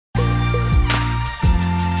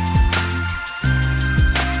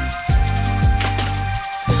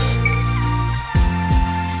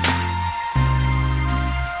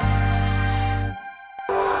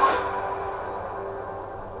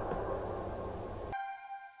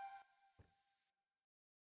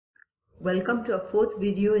Welcome to our fourth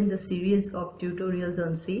video in the series of tutorials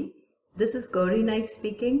on C. This is Gauri Naik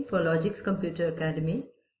speaking for Logix Computer Academy.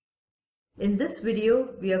 In this video,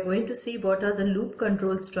 we are going to see what are the loop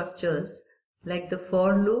control structures like the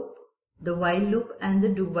for loop, the while loop and the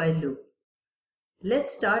do while loop.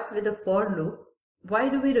 Let's start with the for loop. Why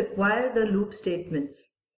do we require the loop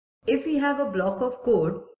statements? If we have a block of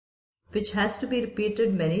code which has to be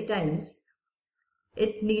repeated many times,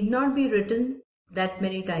 it need not be written that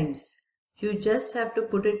many times. You just have to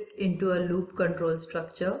put it into a loop control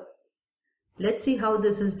structure. Let's see how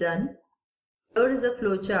this is done. Here is a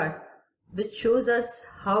flowchart which shows us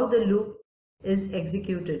how the loop is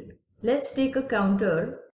executed. Let's take a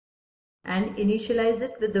counter and initialize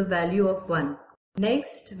it with the value of 1.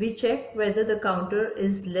 Next, we check whether the counter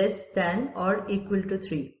is less than or equal to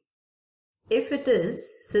 3. If it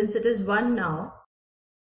is, since it is 1 now,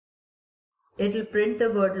 it will print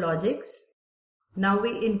the word Logix. Now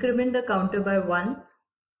we increment the counter by 1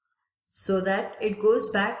 so that it goes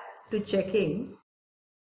back to checking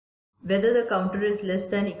whether the counter is less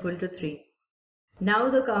than equal to 3. Now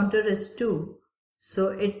the counter is 2, so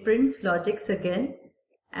it prints Logix again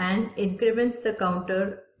and increments the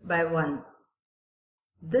counter by 1.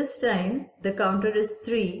 This time the counter is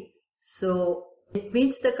 3, so it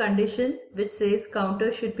meets the condition which says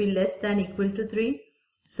counter should be less than equal to 3.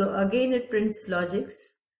 So again it prints Logix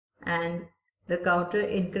and the counter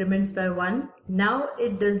increments by 1. Now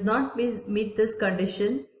it does not meet this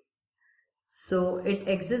condition, so it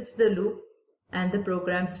exits the loop and the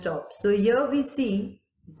program stops. So here we see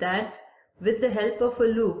that with the help of a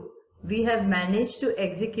loop, we have managed to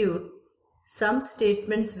execute some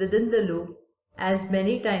statements within the loop as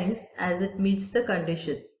many times as it meets the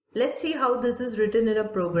condition. Let's see how this is written in a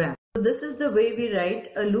program. So this is the way we write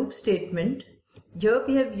a loop statement. Here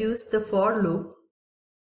we have used the for loop.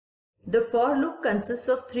 The for loop consists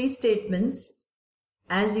of 3 statements,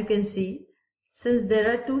 as you can see, since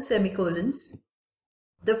there are 2 semicolons.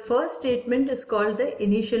 The first statement is called the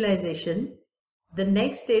initialization, the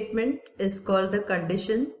next statement is called the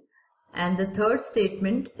condition, and the third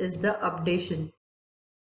statement is the updation.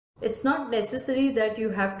 It's not necessary that you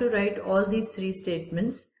have to write all these 3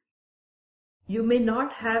 statements. You may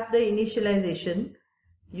not have the initialization.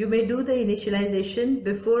 You may do the initialization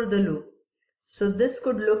before the loop. So this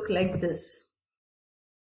could look like this.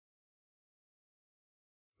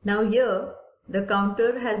 Now here the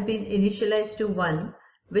counter has been initialized to 1,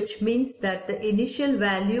 which means that the initial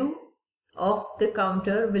value of the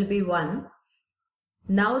counter will be 1.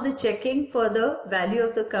 Now the checking for the value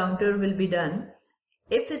of the counter will be done.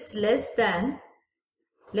 If it's less than,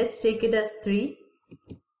 let's take it as 3.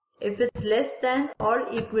 If it's less than or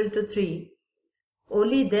equal to 3,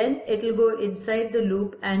 only then it will go inside the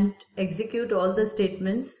loop and execute all the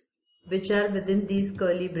statements which are within these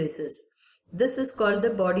curly braces. This is called the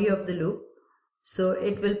body of the loop. So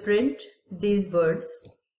it will print these words.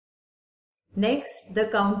 Next, the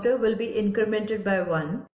counter will be incremented by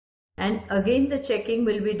 1 and again the checking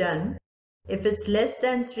will be done. If it's less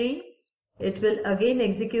than 3, it will again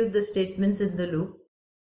execute the statements in the loop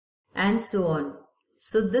and so on.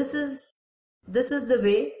 So this is the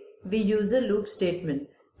way we use a loop statement.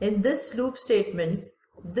 In this loop statements,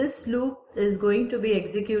 this loop is going to be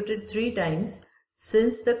executed 3 times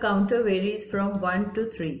since the counter varies from 1 to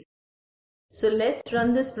 3. So let's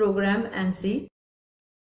run this program and see.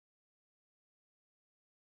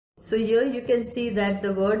 So here you can see that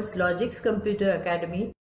the words Logix Computer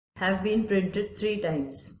Academy have been printed 3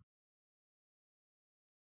 times.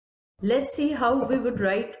 Let's see how we would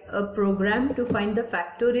write a program to find the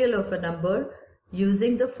factorial of a number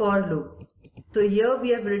using the for loop. So here we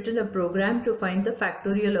have written a program to find the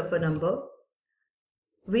factorial of a number.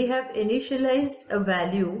 We have initialized a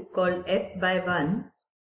value called f by 1.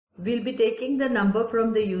 We'll be taking the number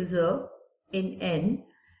from the user in n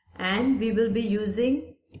and we will be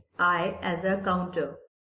using I as our counter.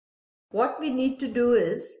 What we need to do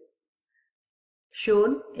is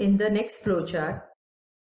shown in the next flowchart.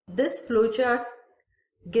 This flowchart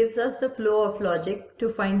gives us the flow of logic to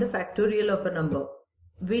find the factorial of a number.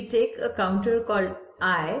 We take a counter called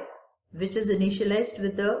I, which is initialized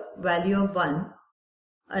with the value of 1.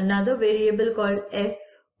 Another variable called f,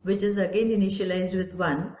 which is again initialized with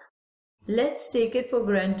 1. Let's take it for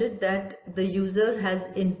granted that the user has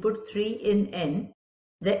input 3 in n.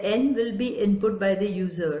 The n will be input by the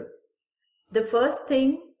user. The first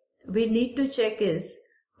thing we need to check is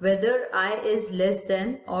whether I is less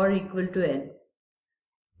than or equal to n.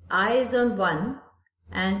 I is on 1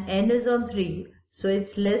 and n is on 3, so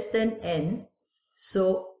it's less than n.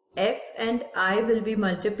 So f and I will be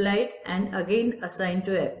multiplied and again assigned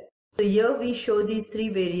to f. So here we show these three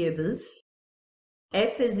variables.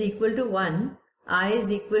 F is equal to 1, I is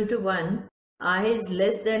equal to 1, I is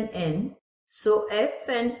less than n. So F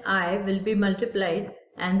and I will be multiplied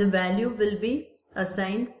and the value will be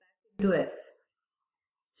assigned to F.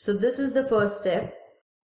 So this is the first step.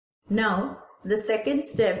 Now the second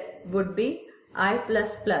step would be I++.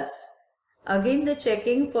 Again the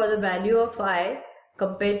checking for the value of I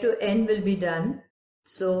compared to n will be done.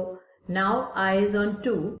 So now I is on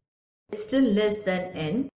 2, it's still less than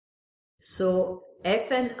n. So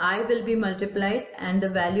F and I will be multiplied and the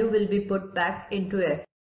value will be put back into F.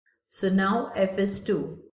 So now F is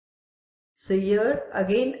 2. So here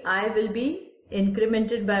again I will be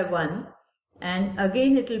incremented by 1 and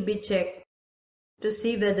again it will be checked to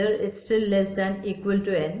see whether it's still less than equal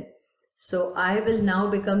to n. So I will now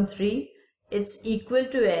become 3. It's equal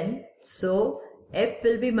to n. So F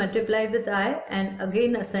will be multiplied with I and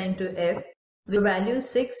again assigned to F. The value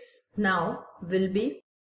 6 now will be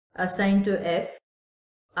assigned to F.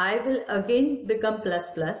 I will again become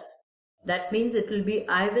plus plus. That means it will be,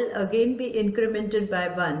 I will again be incremented by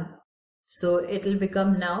 1. So it will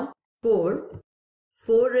become now 4.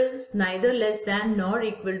 4 is neither less than nor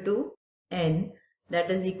equal to n, that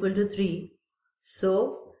is equal to 3.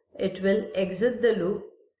 So it will exit the loop,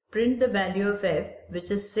 print the value of f,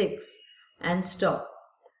 which is 6, and stop.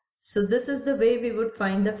 So this is the way we would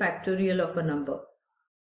find the factorial of a number.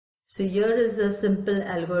 So here is a simple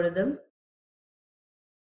algorithm.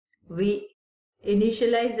 We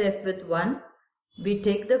initialize f with 1, we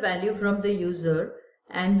take the value from the user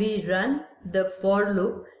and we run the for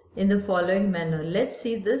loop in the following manner. Let's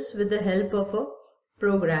see this with the help of a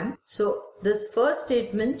program. So this first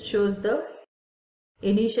statement shows the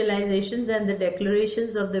initializations and the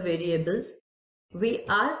declarations of the variables. We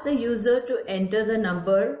ask the user to enter the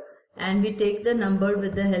number and we take the number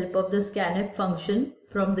with the help of the scanf function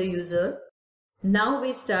from the user. Now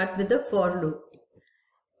we start with the for loop.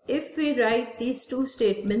 If we write these two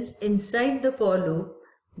statements inside the for loop,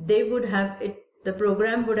 the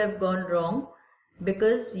program would have gone wrong,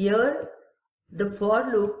 because here the for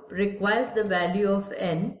loop requires the value of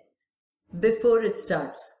n before it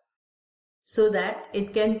starts, so that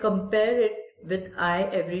it can compare it with I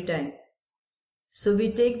every time. So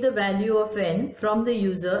we take the value of n from the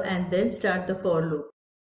user and then start the for loop.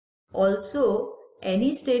 Also,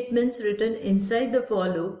 any statements written inside the for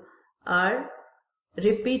loop are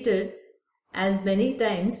repeated as many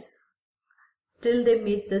times till they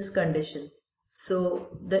meet this condition.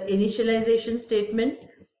 So the initialization statement,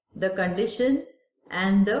 the condition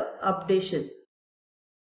and the updation,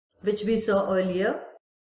 which we saw earlier,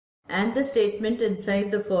 and the statement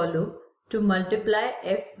inside the for loop to multiply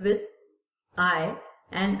f with I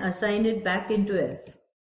and assign it back into f.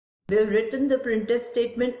 We have written the printf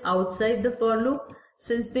statement outside the for loop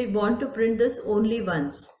since we want to print this only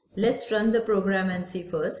once. Let's run the program and see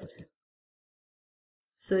first.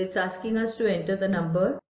 So it's asking us to enter the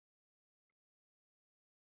number.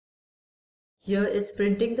 Here it's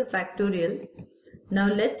printing the factorial. Now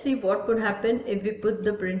let's see what would happen if we put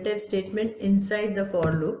the printf statement inside the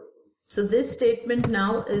for loop. So this statement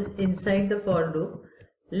now is inside the for loop.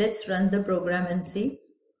 Let's run the program and see.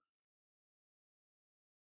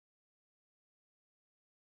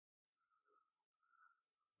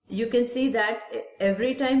 You can see that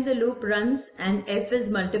every time the loop runs and f is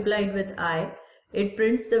multiplied with I, it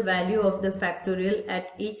prints the value of the factorial at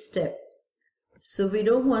each step. So we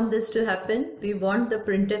don't want this to happen. We want the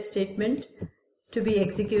printf statement to be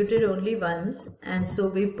executed only once, and so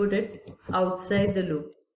we put it outside the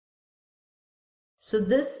loop. So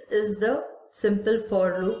this is the simple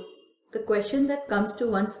for loop. The question that comes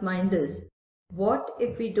to one's mind is, what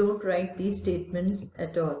if we don't write these statements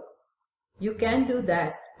at all? You can do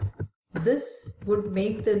that. This would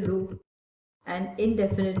make the loop an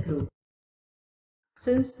indefinite loop.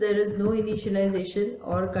 Since there is no initialization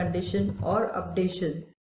or condition or updation,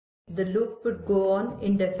 the loop would go on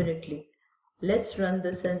indefinitely. Let's run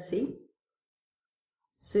this and see.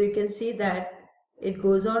 So you can see that it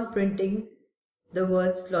goes on printing the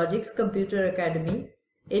words Logix Computer Academy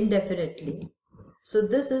indefinitely. So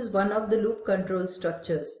this is one of the loop control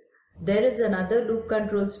structures. There is another loop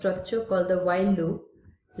control structure called the while loop.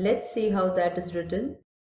 Let's see how that is written.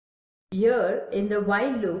 Here in the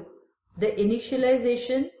while loop, the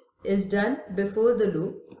initialization is done before the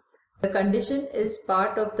loop. The condition is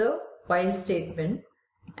part of the while statement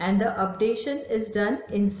and the updation is done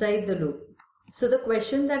inside the loop. So the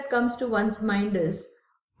question that comes to one's mind is,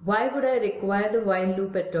 why would I require the while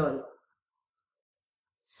loop at all?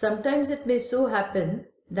 Sometimes it may so happen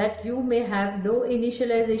that you may have no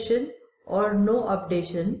initialization or no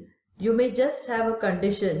updation. You may just have a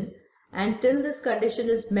condition and till this condition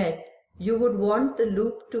is met, you would want the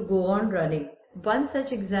loop to go on running. One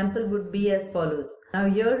such example would be as follows. Now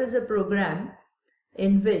here is a program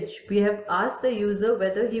in which we have asked the user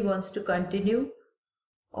whether he wants to continue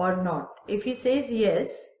or not. If he says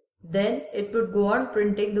yes, then it would go on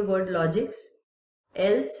printing the word logics,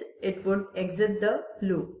 else it would exit the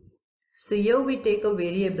loop. So here we take a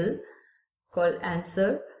variable called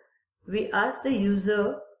answer. We ask the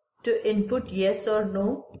user to input yes or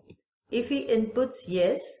no. If he inputs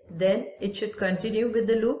yes, then it should continue with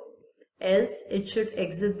the loop, else it should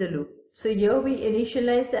exit the loop. So here we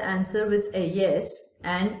initialize the answer with a yes,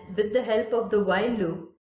 and with the help of the while loop,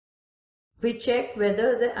 we check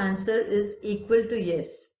whether the answer is equal to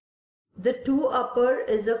yes. The toUpper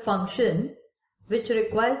is a function which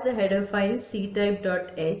requires the header file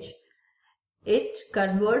ctype.h. It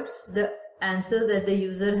converts the answer that the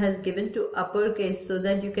user has given to uppercase so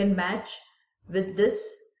that you can match with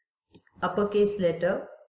this uppercase letter.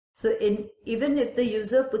 So even if the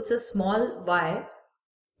user puts a small y,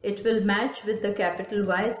 it will match with the capital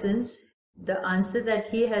Y, since the answer that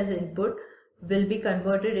he has input will be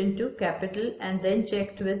converted into capital and then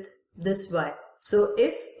checked with this y. So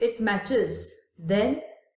if it matches, then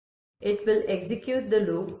it will execute the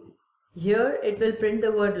loop. Here it will print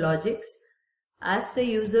the word logics, ask the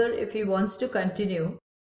user if he wants to continue,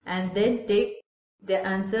 and then take the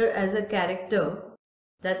answer as a character.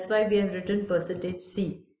 That's why we have written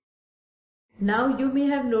 %C. Now you may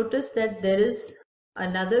have noticed that there is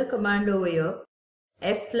another command over here,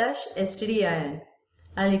 flush_stdin.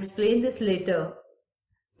 I'll explain this later.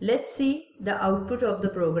 Let's see the output of the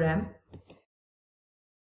program.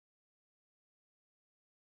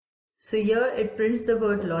 So here it prints the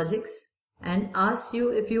word logics and asks you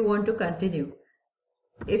if you want to continue.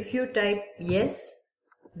 If you type yes,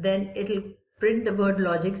 then it will print the word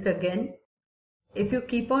logics again. If you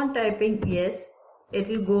keep on typing yes, it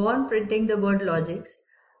will go on printing the word logics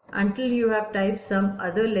until you have typed some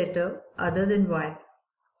other letter other than Y.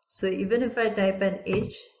 So even if I type an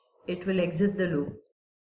H, it will exit the loop.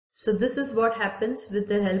 So this is what happens with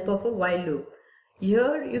the help of a while loop.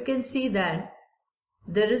 Here you can see that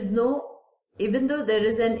there is no, even though there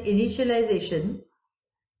is an initialization,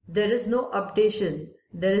 there is no updation.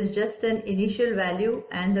 There is just an initial value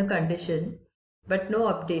and the condition, but no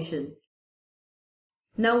updation.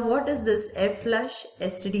 Now what is this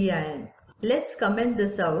flush_stdin? Let's comment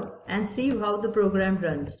this out and see how the program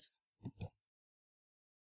runs.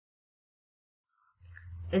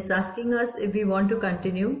 It's asking us if we want to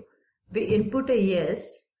continue. We input a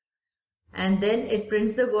yes, and then it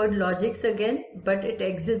prints the word logics again, but it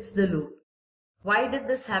exits the loop. Why did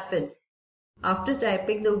this happen? After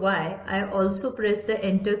typing the Y, I also press the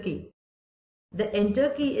enter key. The enter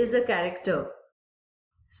key is a character.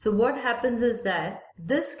 So what happens is that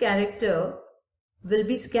this character will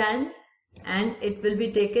be scanned and it will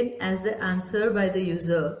be taken as the answer by the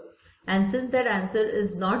user. And since that answer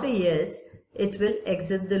is not a yes, it will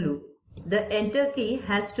exit the loop. The enter key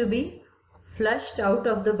has to be flushed out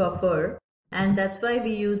of the buffer, and that's why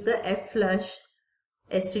we use the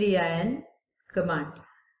flush_stdin command,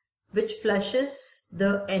 which flushes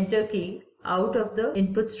the enter key out of the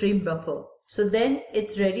input stream buffer. So then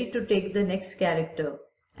it's ready to take the next character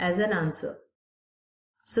as an answer.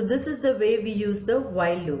 So this is the way we use the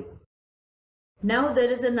while loop. Now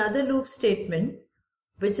there is another loop statement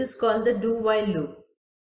which is called the do while loop.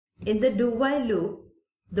 In the do while loop,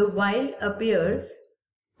 the while appears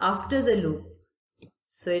after the loop.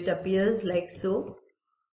 So it appears like so,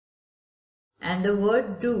 and the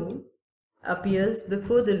word do appears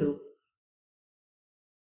before the loop.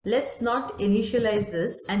 Let's not initialize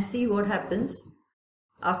this and see what happens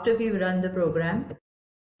after we run the program.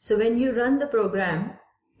 So when you run the program,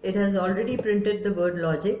 it has already printed the word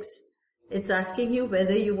logics. It's asking you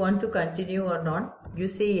whether you want to continue or not. You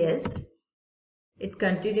say yes. It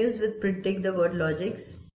continues with printing the word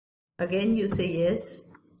logics. Again you say yes.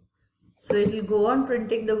 So it will go on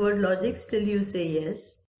printing the word logics till you say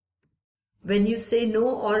yes. When you say no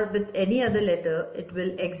or with any other letter, it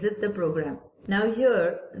will exit the program. Now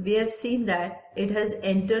here we have seen that it has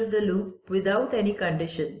entered the loop without any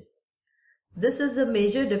condition. This is a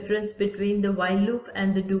major difference between the while loop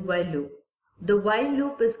and the do while loop. The while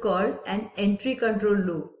loop is called an entry control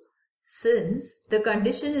loop since the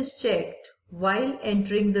condition is checked while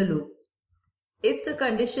entering the loop. If the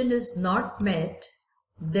condition is not met,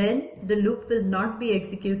 then the loop will not be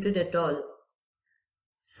executed at all.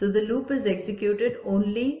 So the loop is executed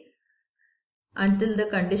only until the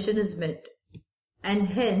condition is met. And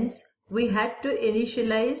hence we had to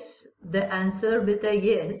initialize the answer with a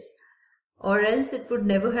yes, or else it would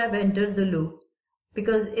never have entered the loop.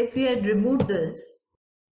 because if we had removed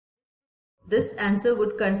this answer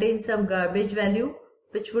would contain some garbage value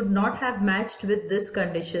which would not have matched with this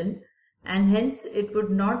condition, and hence it would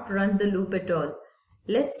not run the loop at all.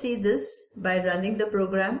 Let's see this by running the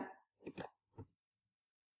program.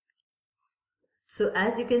 So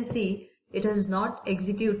as you can see, it has not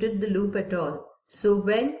executed the loop at all. So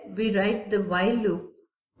when we write the while loop,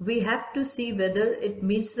 we have to see whether it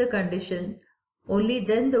meets the condition. Only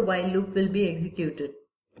then the while loop will be executed.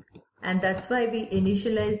 And that's why we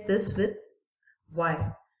initialize this with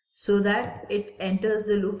while, so that it enters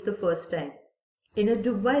the loop the first time. In a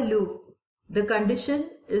do-while loop, the condition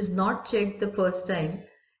is not checked the first time.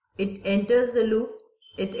 It enters the loop,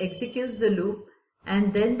 it executes the loop,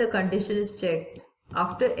 and then the condition is checked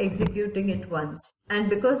after executing it once. And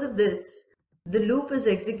because of this, the loop is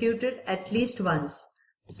executed at least once.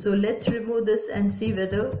 So let's remove this and see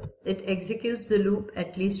whether it executes the loop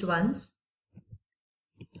at least once.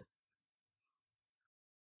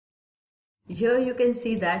 Here you can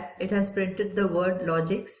see that it has printed the word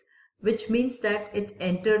logics, which means that it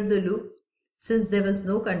entered the loop. Since there was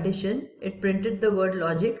no condition, it printed the word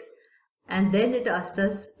logics, and then it asked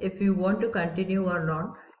us if we want to continue or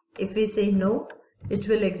not. If we say no, it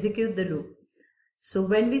will execute the loop. So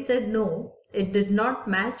when we said no, it did not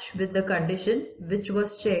match with the condition which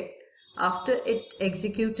was checked after it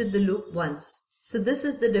executed the loop once. So this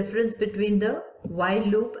is the difference between the while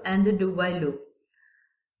loop and the do-while loop.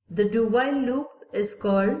 The do-while loop is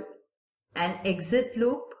called an exit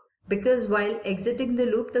loop because while exiting the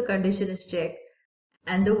loop the condition is checked,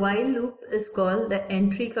 and the while loop is called the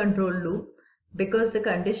entry control loop because the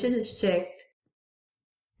condition is checked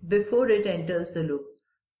before it enters the loop.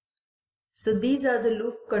 So these are the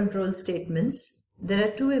loop control statements. There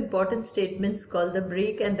are two important statements called the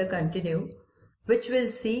break and the continue, which we'll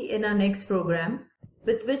see in our next program,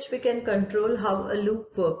 with which we can control how a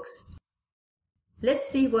loop works. Let's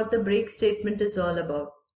see what the break statement is all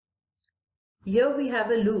about. Here we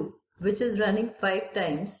have a loop which is running 5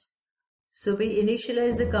 times. So we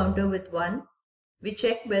initialize the counter with 1. We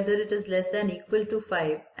check whether it is less than equal to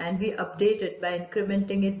 5 and we update it by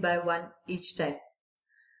incrementing it by 1 each time.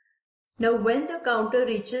 Now when the counter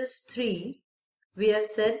reaches 3, we have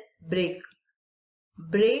said break.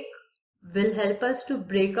 Break will help us to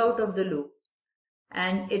break out of the loop,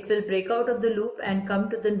 and it will break out of the loop and come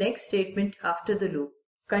to the next statement after the loop.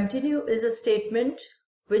 Continue is a statement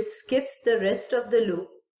which skips the rest of the loop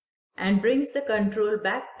and brings the control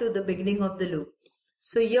back to the beginning of the loop.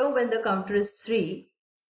 So here when the counter is 3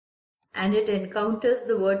 and it encounters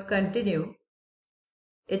the word continue,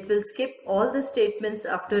 it will skip all the statements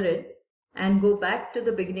after it and go back to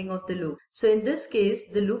the beginning of the loop. So in this case,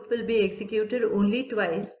 the loop will be executed only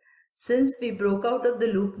twice, since we broke out of the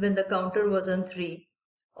loop when the counter was on 3.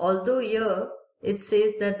 Although here it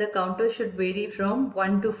says that the counter should vary from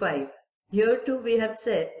 1 to 5. Here too we have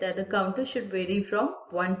said that the counter should vary from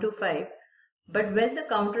 1 to 5. But when the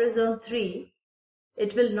counter is on 3,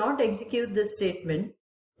 it will not execute this statement.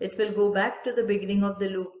 It will go back to the beginning of the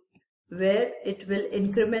loop, where it will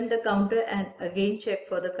increment the counter and again check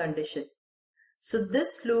for the condition. So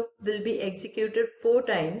this loop will be executed 4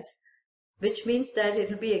 times, which means that it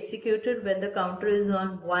will be executed when the counter is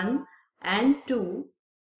on 1 and 2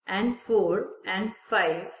 and 4 and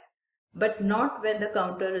 5, but not when the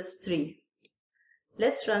counter is 3.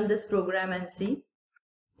 Let's run this program and see.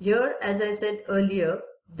 Here, as I said earlier,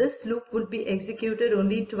 this loop would be executed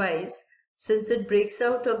only twice, since it breaks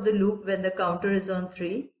out of the loop when the counter is on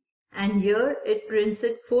 3, and here it prints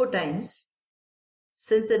it 4 times,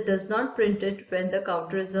 since it does not print it when the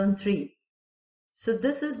counter is on 3. So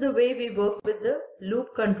this is the way we work with the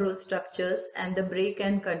loop control structures and the break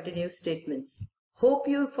and continue statements. Hope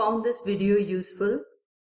you found this video useful.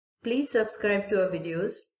 Please subscribe to our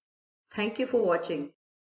videos. Thank you for watching.